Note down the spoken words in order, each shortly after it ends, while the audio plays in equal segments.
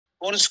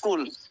কোন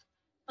স্কুল?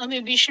 আমি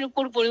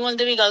বিষ্ণুপুর পরিমল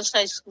দেবী girls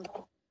high school.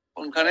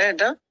 কোনখানে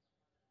এটা?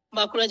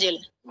 বাঁকুড়া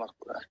জেলা।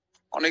 বাঁকুড়া।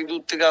 অনেক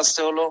দূর থেকে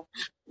আসতে হলো,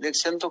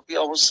 দেখছেন তো কি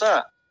অবস্থা।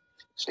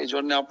 সেই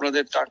জন্য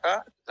আপনাদের টাকা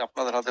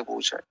আপনাদের হাতে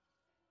পৌঁছায়।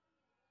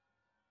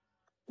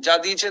 যা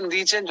দিয়েছেন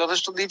দিয়েছেন,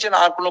 যথেষ্ট দিয়েছেন,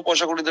 আর কোনো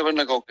পয়সা করে দেবেন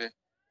না কাউকে।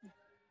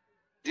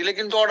 দিলে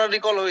কিন্তু অর্ডার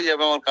রিকল হয়ে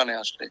যাবে আমার কানে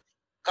আসলে।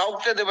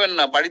 কাউকে দেবেন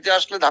না, বাড়িতে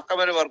আসলে ধাক্কা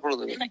মেরে বার করে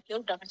দেবেন। কেউ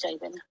টাকা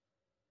চাইবে না।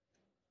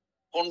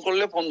 ফোন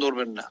করলে ফোন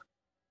ধরবেন না।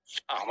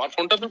 আমার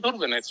ফোনটা তো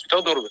ধরবে না,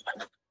 সেটাও ধরবে না।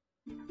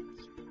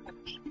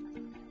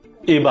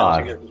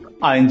 এবার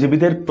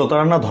আইনজীবীদের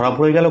প্রতারণা ধরা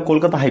পড়ে গেল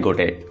কলকাতা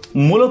হাইকোর্টে।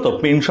 মূলত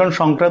পেনশন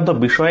সংক্রান্ত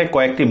বিষয়ে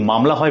কয়েকটি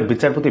মামলা হয়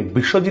বিচারপতি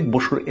বিশ্বজিৎ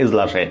বসুর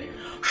এজলাসে।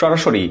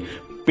 সরাসরি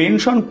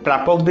পেনশন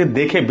প্রাপকদের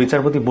দেখে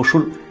বিচারপতি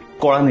বসুর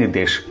কড়া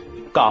নির্দেশ,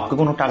 কাউকে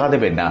কোনো টাকা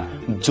দেবেন না।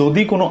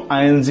 যদি কোনো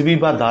আইনজীবী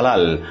বা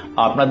দালাল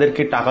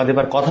আপনাদেরকে টাকা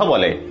দেবার কথা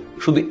বলে,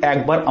 শুধু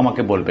একবার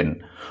আমাকে বলবেন।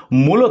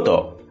 মূলত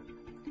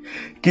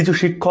কিছু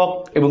শিক্ষক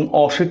এবং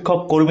অশিক্ষক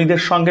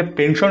কর্মীদের সঙ্গে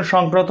পেনশন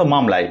সংক্রান্ত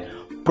মামলায়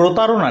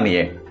প্রতারণা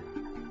নিয়ে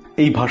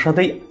এই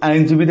ভাষাতেই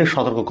আইনজীবীদের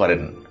সতর্ক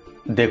করেন।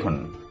 দেখুন।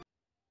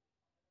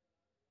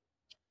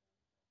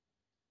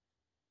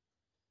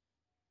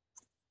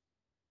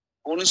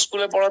 কোন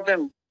স্কুলে পড়াতেন?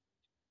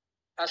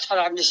 স্যার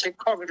আমি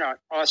শিক্ষক না,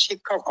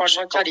 শিক্ষক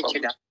কর্মচারী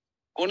ছিলাম।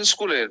 কোন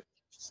স্কুলের?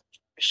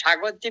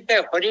 সাগরদ্বীপে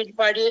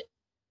হরিণবাড়ি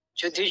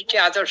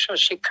যুধিষ্ঠির আদর্শ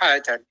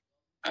শিক্ষায়তন।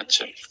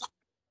 আচ্ছা।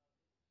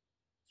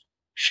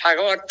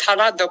 সাগর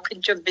থানা, দক্ষিণ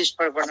 24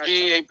 পরগনা। আপনি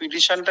এই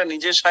পিটিশনটা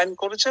নিজে সাইন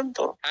করেছেন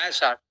তো? হ্যাঁ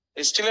স্যার।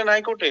 এসেছিলেন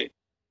হাইকোর্টে?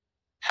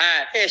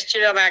 হ্যাঁ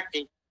এসেছিলাম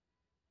একদিন।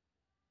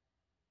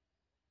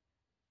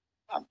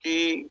 আপনি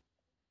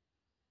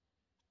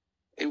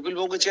এই উকিল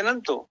বাবুকে চেনেন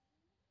তো?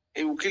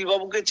 এই উকিল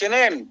বাবুকে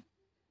চেনেন?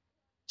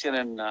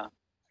 চেনেন না?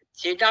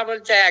 যেটা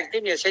বলতে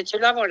একদিন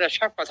এসেছিলাম, ওরা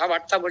সব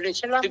কথাবার্তা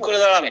বলেছিলাম। ঠিক করে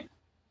দাঁড়ান।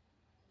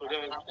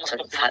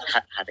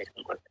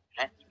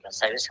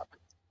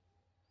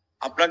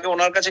 আপনাকে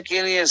ওনার কাছে কে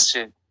নিয়ে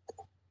এসছে?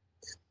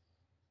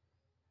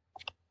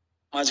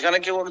 মাঝখানে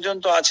কেউ একজন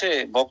তো আছে,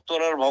 ভক্তর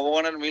আর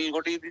ভগবানের মিল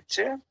ঘটিয়ে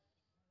দিচ্ছে।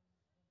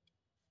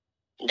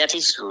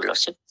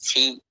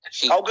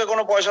 কাউকে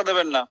কোনো পয়সা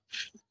দেবেন না।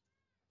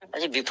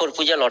 বিফোর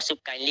পূজা লর্ডশিপ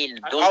কাইন্ডলি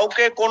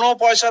কাউকে কোনো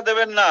পয়সা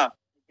দেবেন না।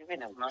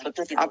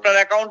 আপনার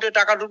অ্যাকাউন্টে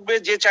টাকা ঢুকবে,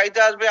 যে চাইতে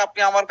আসবে আপনি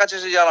আমার কাছে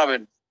এসে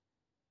জানাবেন।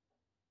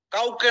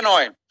 কাউকে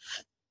নয়,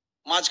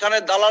 মাঝখানে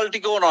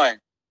দালালটিকেও নয়।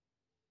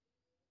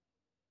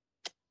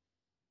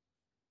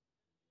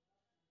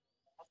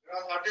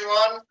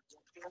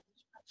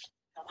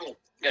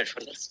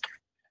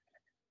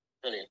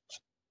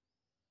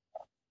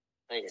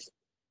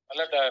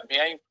 May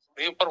I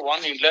pray for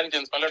one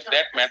indulgence?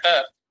 That matter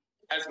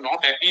has not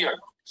appeared.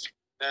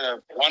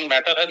 One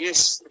matter has.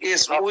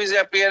 Yes. Who is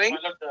appearing?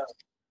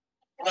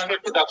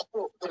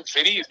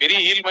 Very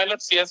ill, my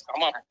lord. She has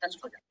come up.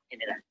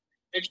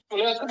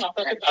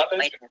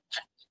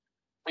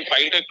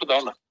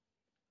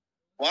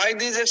 Why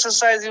this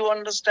exercise? You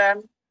understand?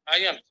 I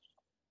am.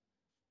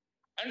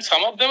 And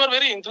some of them are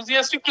very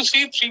enthusiastic to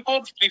see three,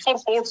 four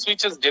forts,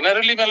 which is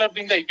generally, my lord,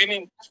 in the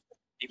evening.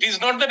 It is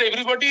not that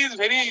everybody is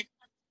very,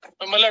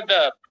 my lord,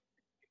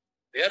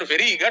 they are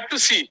very eager to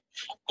see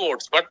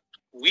courts, but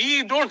we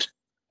don't.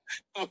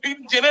 We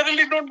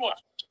generally don't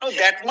want. No,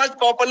 that much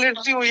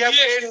popularity we have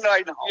gained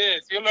right now.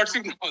 Yes, your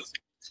lordship knows.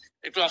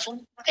 It was.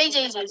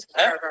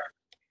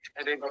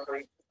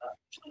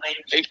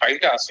 এই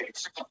ফাইলটা আছে।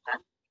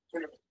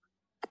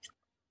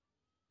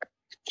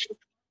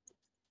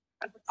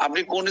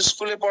 আপনি কোন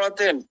স্কুলে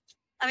পড়াতেন?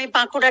 আমি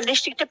বাঁকুড়া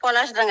ডিস্ট্রিক্টে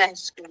Palashdanga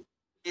school.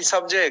 কি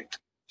সাবজেক্ট?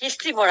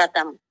 হিস্ট্রি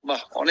পড়াতাম।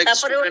 বাহ, অনেক।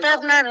 তারপরে ওটা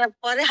আপনার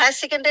পরে হায়ার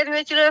সেকেন্ডারি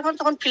হয়েছিল, এখন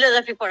তখন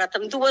ফিলোসফি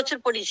পড়াতাম। 2 বছর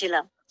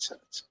পড়িয়েছিলাম। আচ্ছা।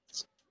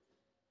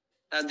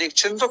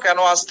 দেখছেন তো কেন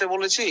আসতে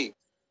বলেছি?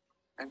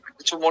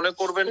 কিছু মনে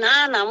করবেন না।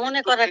 না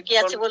মনে করার কি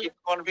আছে বল।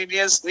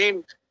 কনভিনিয়েন্স নিন,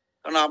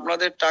 কারণ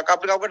আপনাদের টাকা,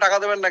 আপনি কাউকে টাকা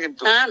দেবেন না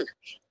কিন্তু। না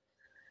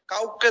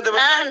কাউকে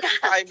দেবেন না।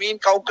 আই মিন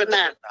কাউকে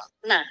দেবেন না।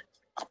 না,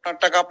 আপনার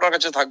টাকা আপনার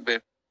কাছে থাকবে।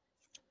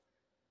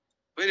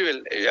 Very well,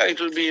 it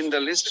will be in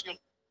the list.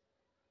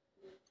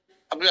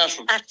 আপনি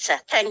আসুন। আচ্ছা,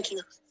 থ্যাংক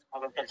ইউ।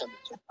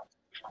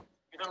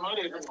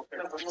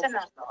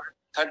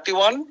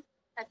 31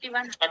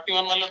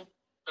 মানে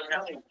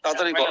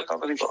তাড়াতাড়ি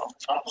করো।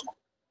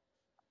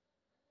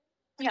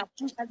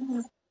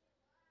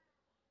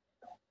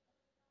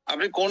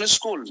 আপনি কোন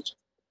school?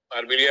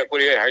 আরবিরিয়া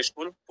Korea high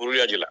school,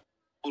 Purulia জেলা।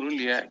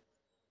 পুরুলিয়া।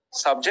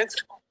 সাবজেক্ট?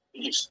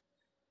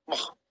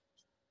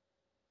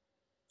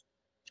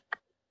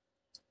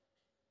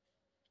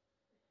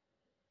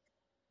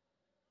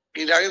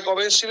 এর আগে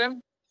কবে এসেছিলেন?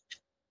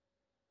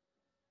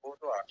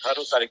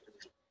 18 তারিখ,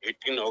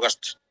 18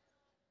 অগস্ট।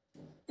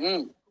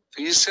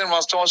 ফিজিক্সের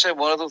মাস্টারমশাই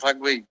মনে তো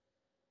থাকবেই।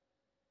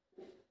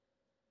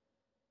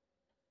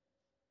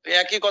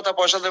 একই কথা,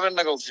 পয়সা দেবেন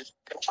না কাউকে।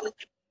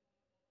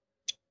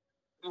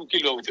 কি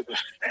লোক দেবে?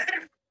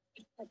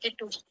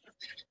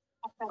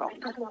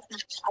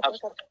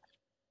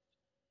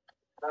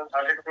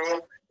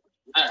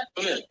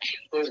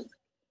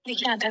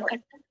 আধার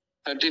কার্ড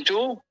 32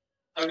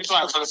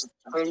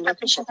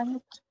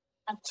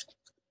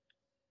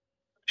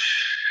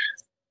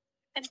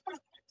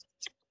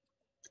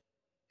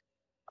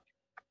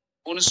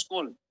 কোন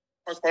school?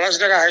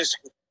 Palashdanga high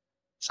school,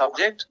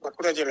 subject?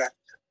 Bankura জেলা।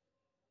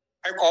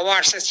 আমি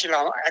কমার্সে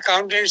ছিলাম,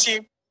 অ্যাকাউন্টেন্সি,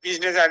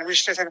 বিজনেস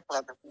অ্যাডমিনিস্ট্রেশন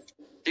পড়াতাম।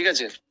 ঠিক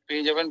আছে,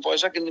 পেয়ে যাবেন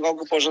পয়সা, কিন্তু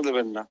কাউকে পয়সা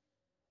দেবেন না,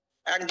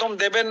 একদম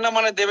দেবেন না,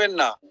 মানে দেবেন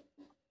না।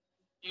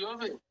 কি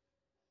হবে?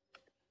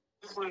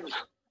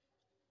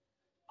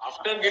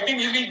 After getting,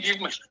 you will give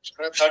me.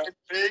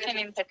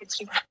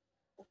 33.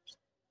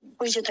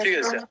 ঠিক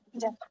আছে,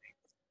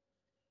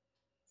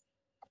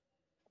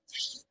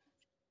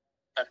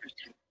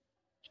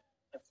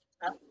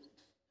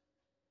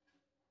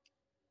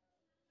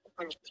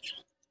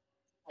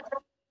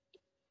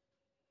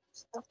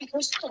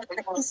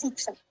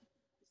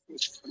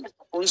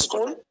 কোন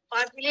school?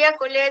 Patulia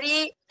colliery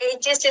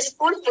HS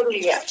school,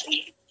 Purulia.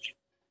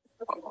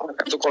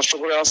 এত কষ্ট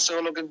করে আসতে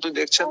হলো, কিন্তু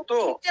দেখছেন তো।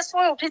 3টার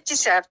সময় উঠেছি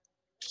স্যার,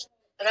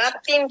 রাত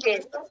 3টে।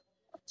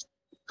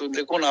 তো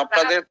দেখুন,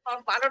 আপনাদের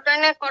 12টায়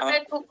না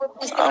কটায় ঢুকবো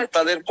বুঝতে পারছি না।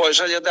 আপনাদের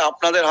পয়সা যাতে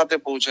আপনাদের হাতে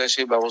পৌঁছায়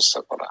সেই ব্যবস্থা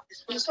করা।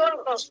 ভীষণ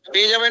কষ্ট।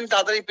 পেয়ে যাবেন,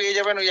 তাড়াতাড়ি পেয়ে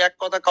যাবেন। ওই এক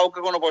কথা, কাউকে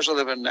কোনো পয়সা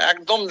দেবেন না,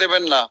 একদম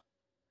দেবেন না।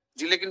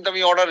 দিলে কিন্তু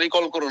আমি অর্ডার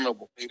রিকল করে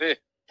নেবো। রে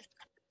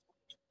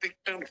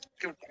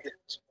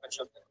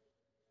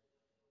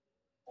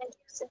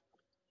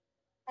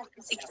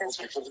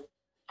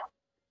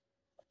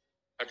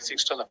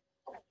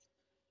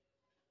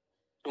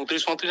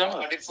চৌত্রিশ মতো জানো?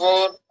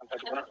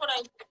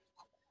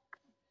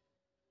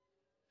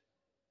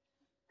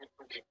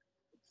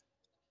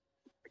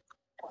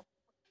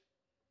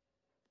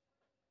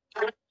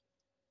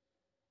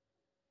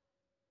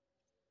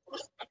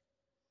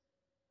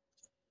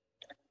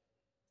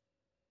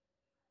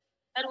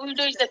 And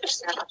widow is the best.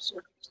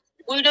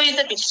 Widow is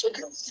the best.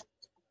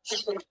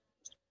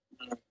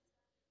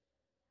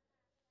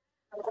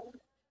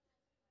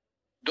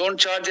 don't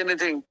charge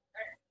anything.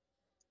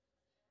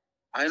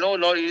 I know,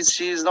 no,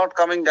 she is not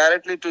coming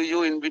directly to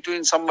you. In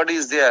between, somebody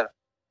is there.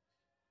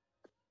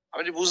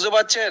 আপনি বুঝতে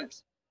পারছেন?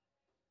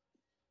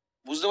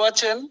 বুঝতে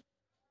পারছেন?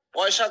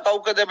 পয়সা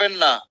কাউকে দেবেন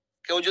না।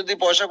 কেউ যদি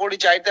পয়সা কড়ি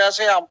চাইতে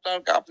আসে,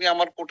 আপনি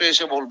আমার কোর্টে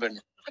এসে বলবেন,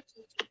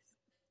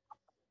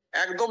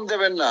 একদম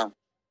দেবেন না।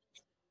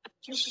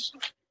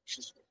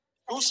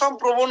 Do some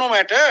pro bono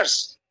matters.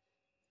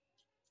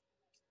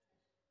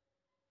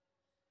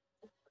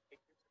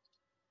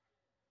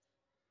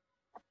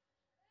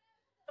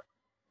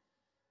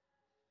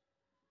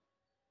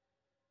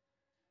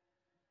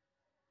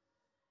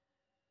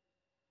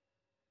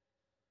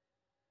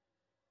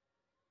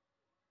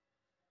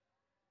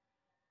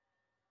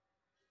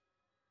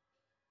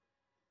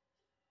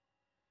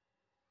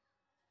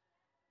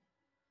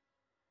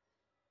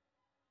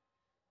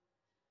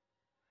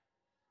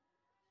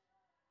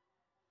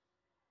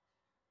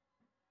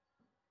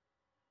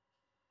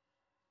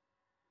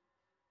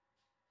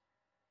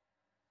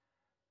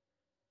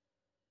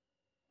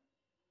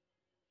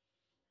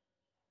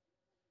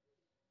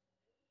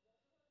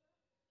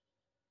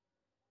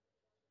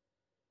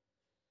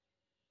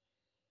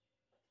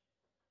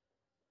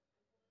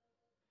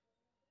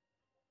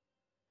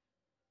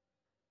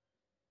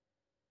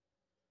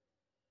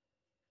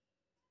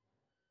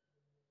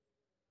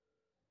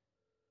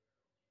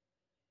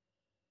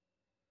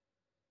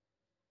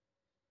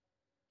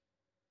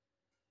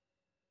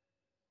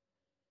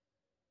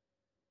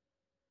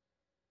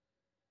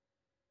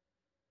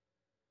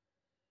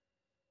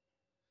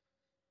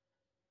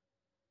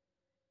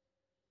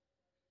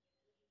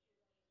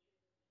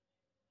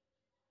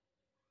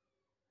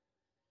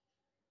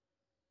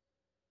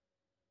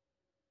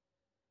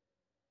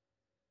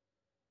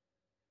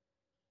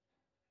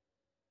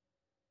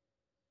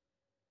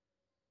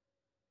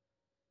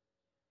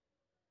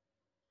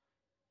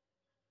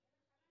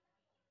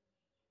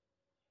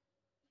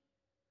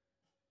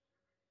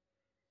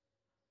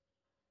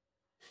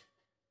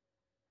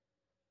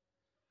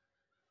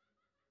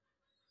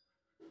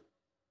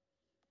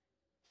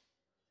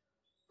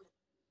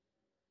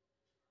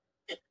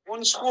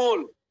 কোন স্কুল?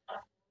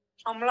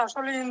 আমরা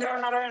আসলে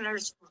ইন্দ্রনারায়ণ হাই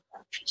স্কুল,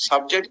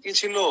 সাবজেক্ট কি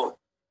ছিল?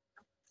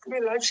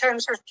 লাইফ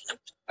সায়েন্সের।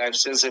 লাইফ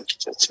সায়েন্সের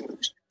টিচার ছিলেন।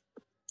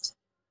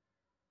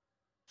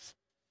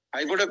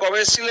 হাইকোর্টে কবে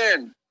এসেছিলেন?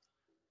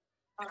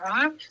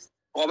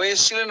 কবে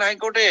এসেছিলেন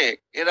হাইকোর্টে?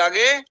 এর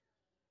আগে?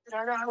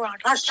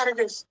 28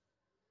 তারিখে।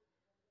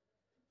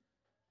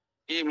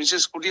 কি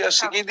মিসেস কুটিয়ার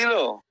শিখিয়ে দিল?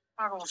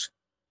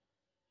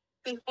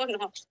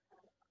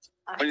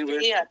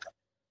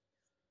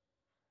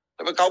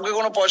 তবে কাউকে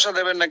কোনো পয়সা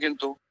দেবেন না,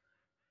 কিন্তু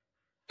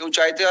কেউ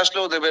চাইতে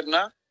আসলেও দেবেন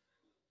না।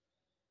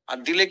 আর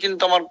দিলে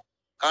কিন্তু আমার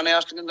কানে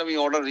আসলে কিন্তু আমি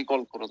অর্ডার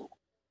রিকল করে দেবো,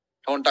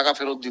 তখন টাকা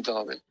ফেরত দিতে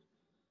হবে।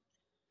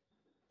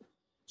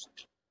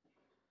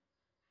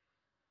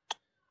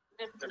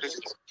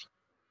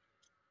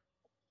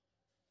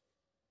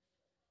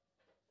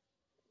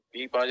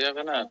 পাওয়া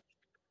যাবে না।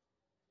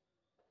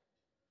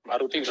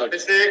 Maruti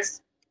 36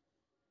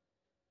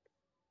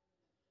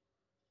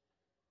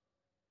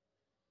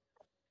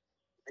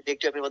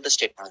 take to everyone the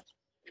statement.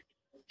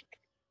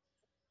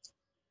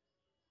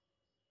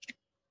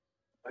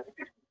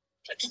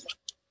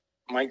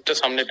 মাইকটা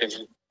সামনে টেনে।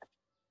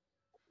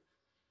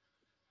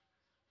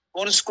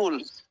 কোন স্কুল?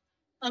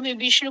 আমি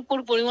বিষ্ণুপুর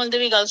পরিমল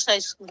দেবী গার্লস হাই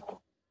স্কুল,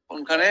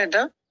 কোনখানে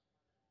এটা?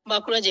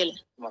 বাঁকুড়া জেলা।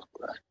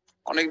 বাঁকুড়া।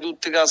 অনেক দূর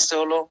থেকে আসতে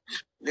হলো,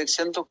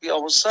 দেখছেন তো কি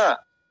অবস্থা।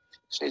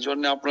 সেই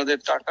জন্য আপনাদের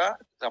টাকা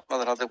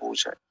আপনাদের হাতে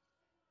পৌঁছায়।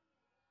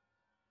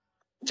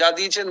 যা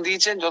দিয়েছেন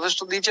দিয়েছেন, যথেষ্ট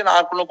দিয়েছেন,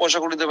 আর কোনো পয়সা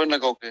কড়ি দেবেন না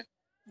কাউকে।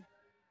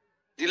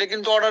 দিলে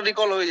কিন্তু অর্ডার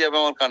রিকল হয়ে যাবে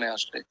আমার কানে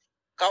আসলে।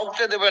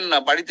 কাউকে দেবেন না,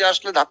 বাড়িতে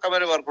আসলে ধাক্কা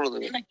মেরে বার করে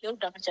দেবেন। না, কেউ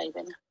টাকা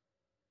চাইবে না।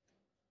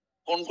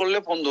 ফোন করলে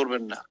ফোন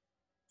ধরবেন না।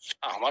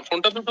 আমার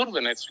ফোনটা তো ধরবে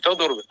না, সেটাও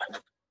ধরবে না।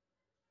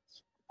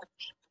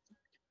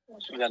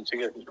 জানছি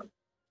কি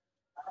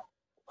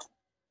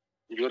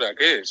পুজোর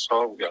আগে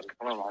সব গেল,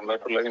 কোনো মামলা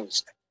তো লাগে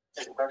মিশতে।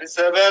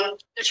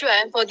 I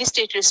am for the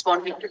state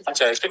responding.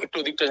 আচ্ছা একটু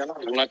ওদিকটা জানো,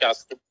 ওনাকে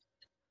আসতে।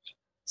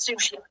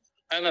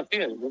 হ্যাঁ না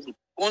ঠিক আছে।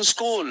 কোন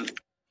স্কুল?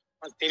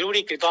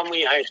 তিরুড়ি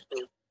কৃপাময়ী high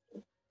school,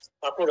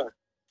 Bankura.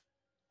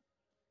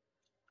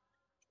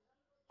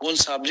 কোন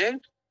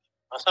সাবজেক্ট?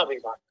 ভাষা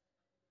বিভাগ,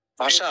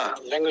 ভাষা।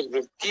 ল্যাঙ্গুয়েজ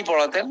গ্রুপ, কি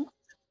পড়াতেন?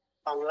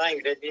 বাংলা,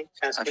 ইংরেজি,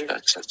 সংস্কৃত। আচ্ছা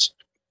আচ্ছা আচ্ছা।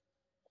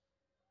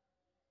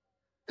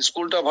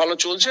 স্কুলটা ভালো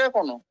চলছে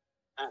এখনো?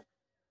 হ্যাঁ।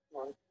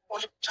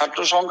 ছাত্র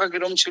সংখ্যা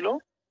কিরম ছিল?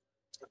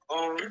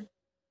 এখন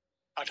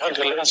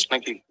 18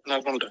 নাকি না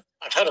কোনটা?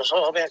 1800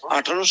 হবে এখন।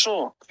 1800?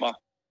 বাহ।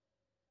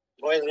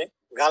 বয়েজে,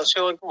 গার্লসে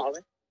ওরকম হবে।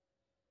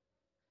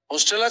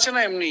 হোস্টেল আছে না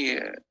এমনি?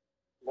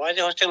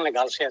 বয়েজে হোস্টেল না,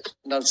 গার্লসে আছে।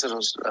 গার্লসের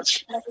হোস্টেল আছে।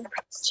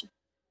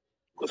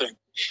 কোথায়?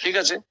 ঠিক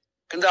আছে,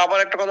 কিন্তু আবার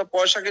একটা কথা,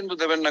 পয়সা কিন্তু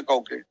দেবেন না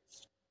কাউকে।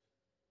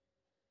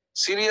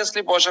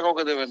 সিরিয়াসলি পয়সা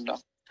কাউকে দেবেন না।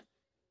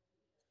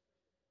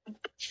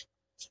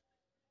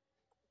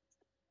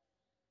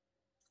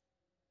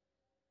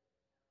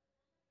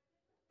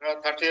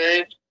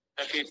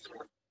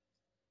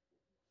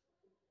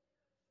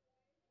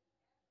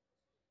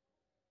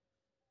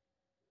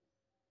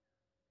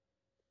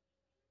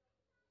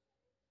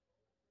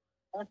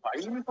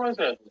 পাইনি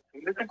পয়সা,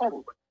 দিলে তো পাবো।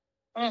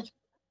 হ্যাঁ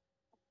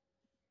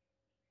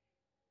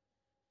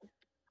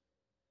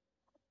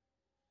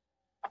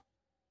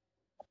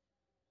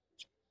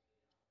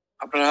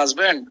আপনার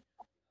হাজবেন্ড,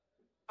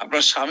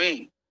 আপনার স্বামী,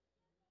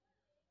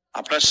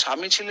 আপনার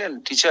স্বামী ছিলেন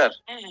টিচার?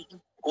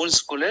 কোন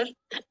স্কুলের?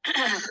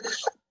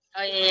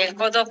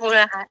 কদপুর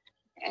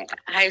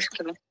হাই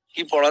স্কুল।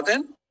 কি পড়াতেন?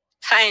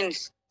 সায়েন্স।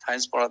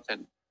 সায়েন্স পড়াতেন।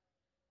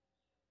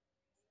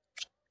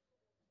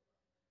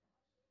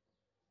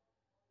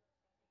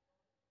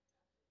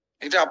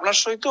 এটা আপনার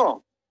সই তো?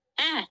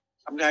 হ্যাঁ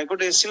আপনি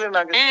হাইকোর্টে এসেছিলেন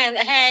আগে? হ্যাঁ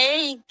হ্যাঁ,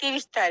 এই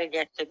 30 তারিখে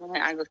আসছে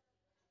আগস্ট।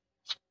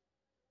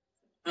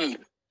 হুম।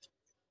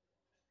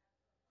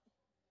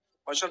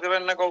 পয়সা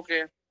দেবেন না কাউকে।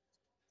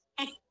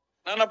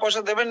 না না,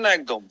 পয়সা দেবেন না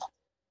একদম।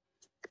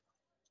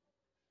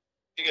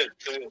 ঠিক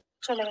আছে।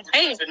 চলে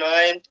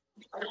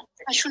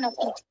আসুন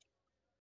আপনি।